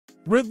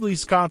Ridley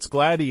Scott's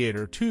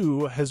Gladiator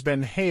 2 has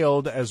been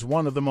hailed as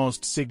one of the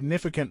most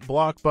significant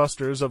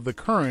blockbusters of the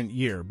current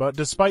year, but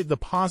despite the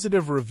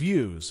positive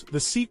reviews, the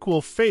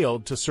sequel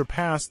failed to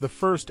surpass the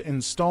first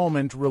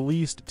installment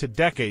released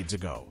decades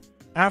ago.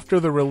 After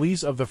the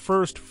release of the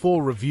first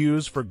full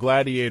reviews for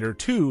Gladiator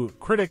 2,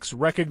 critics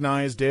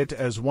recognized it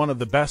as one of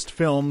the best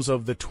films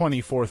of the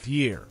 24th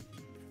year.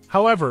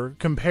 However,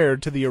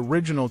 compared to the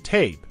original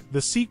tape,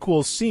 the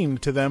sequel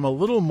seemed to them a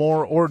little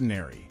more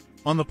ordinary.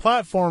 On the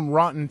platform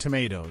Rotten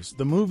Tomatoes,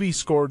 the movie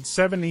scored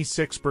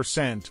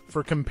 76%.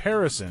 For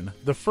comparison,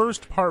 the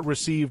first part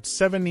received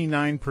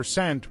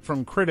 79%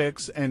 from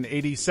critics and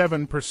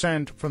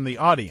 87% from the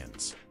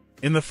audience.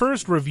 In the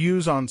first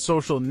reviews on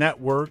social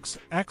networks,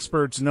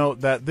 experts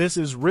note that this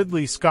is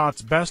Ridley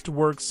Scott's best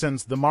work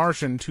since The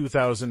Martian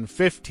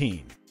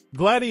 2015.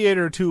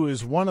 Gladiator 2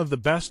 is one of the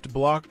best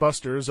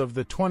blockbusters of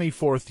the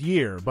 24th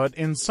year, but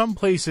in some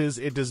places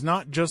it does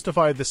not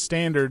justify the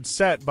standard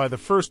set by the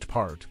first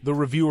part, the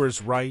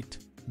reviewers write.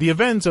 The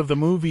events of the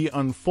movie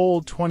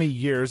unfold 20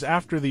 years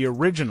after the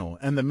original,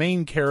 and the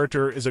main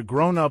character is a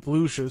grown-up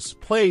Lucius,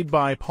 played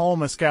by Paul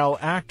Mescal,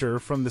 actor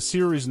from the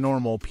series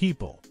Normal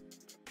People.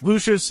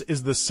 Lucius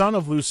is the son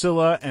of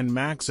Lucilla and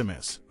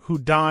Maximus, who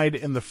died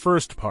in the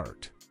first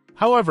part.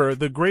 However,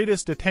 the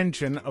greatest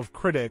attention of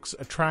critics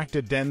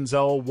attracted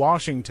Denzel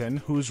Washington,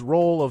 whose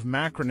role of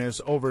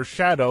Macrinus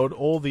overshadowed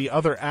all the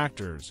other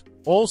actors.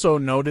 Also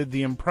noted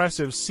the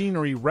impressive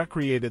scenery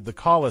recreated the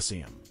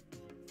Colosseum.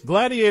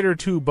 Gladiator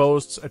 2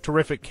 boasts a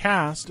terrific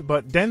cast,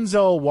 but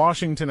Denzel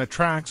Washington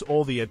attracts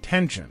all the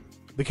attention.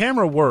 The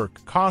camera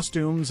work,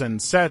 costumes,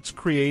 and sets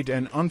create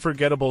an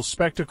unforgettable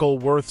spectacle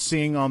worth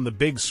seeing on the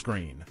big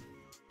screen.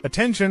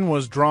 Attention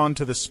was drawn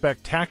to the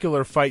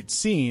spectacular fight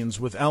scenes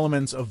with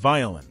elements of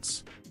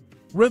violence.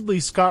 Ridley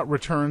Scott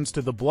returns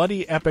to the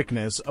bloody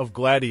epicness of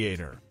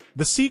Gladiator.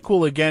 The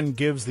sequel again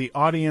gives the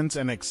audience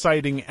an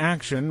exciting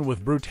action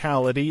with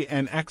brutality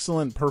and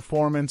excellent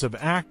performance of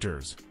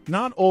actors.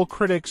 Not all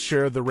critics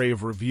share the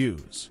rave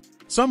reviews.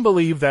 Some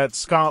believe that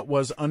Scott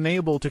was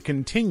unable to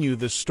continue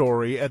the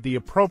story at the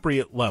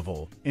appropriate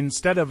level.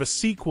 Instead of a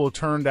sequel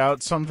turned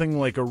out something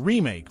like a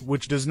remake,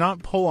 which does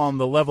not pull on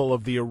the level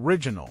of the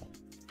original.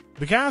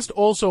 The cast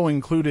also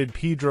included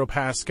Pedro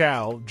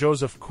Pascal,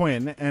 Joseph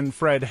Quinn, and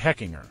Fred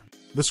Heckinger.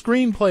 The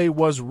screenplay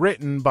was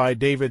written by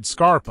David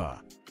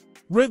Scarpa.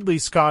 Ridley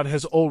Scott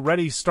has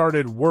already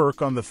started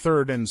work on the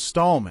third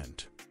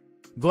installment.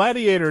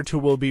 Gladiator 2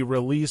 will be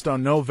released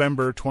on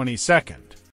November 22nd.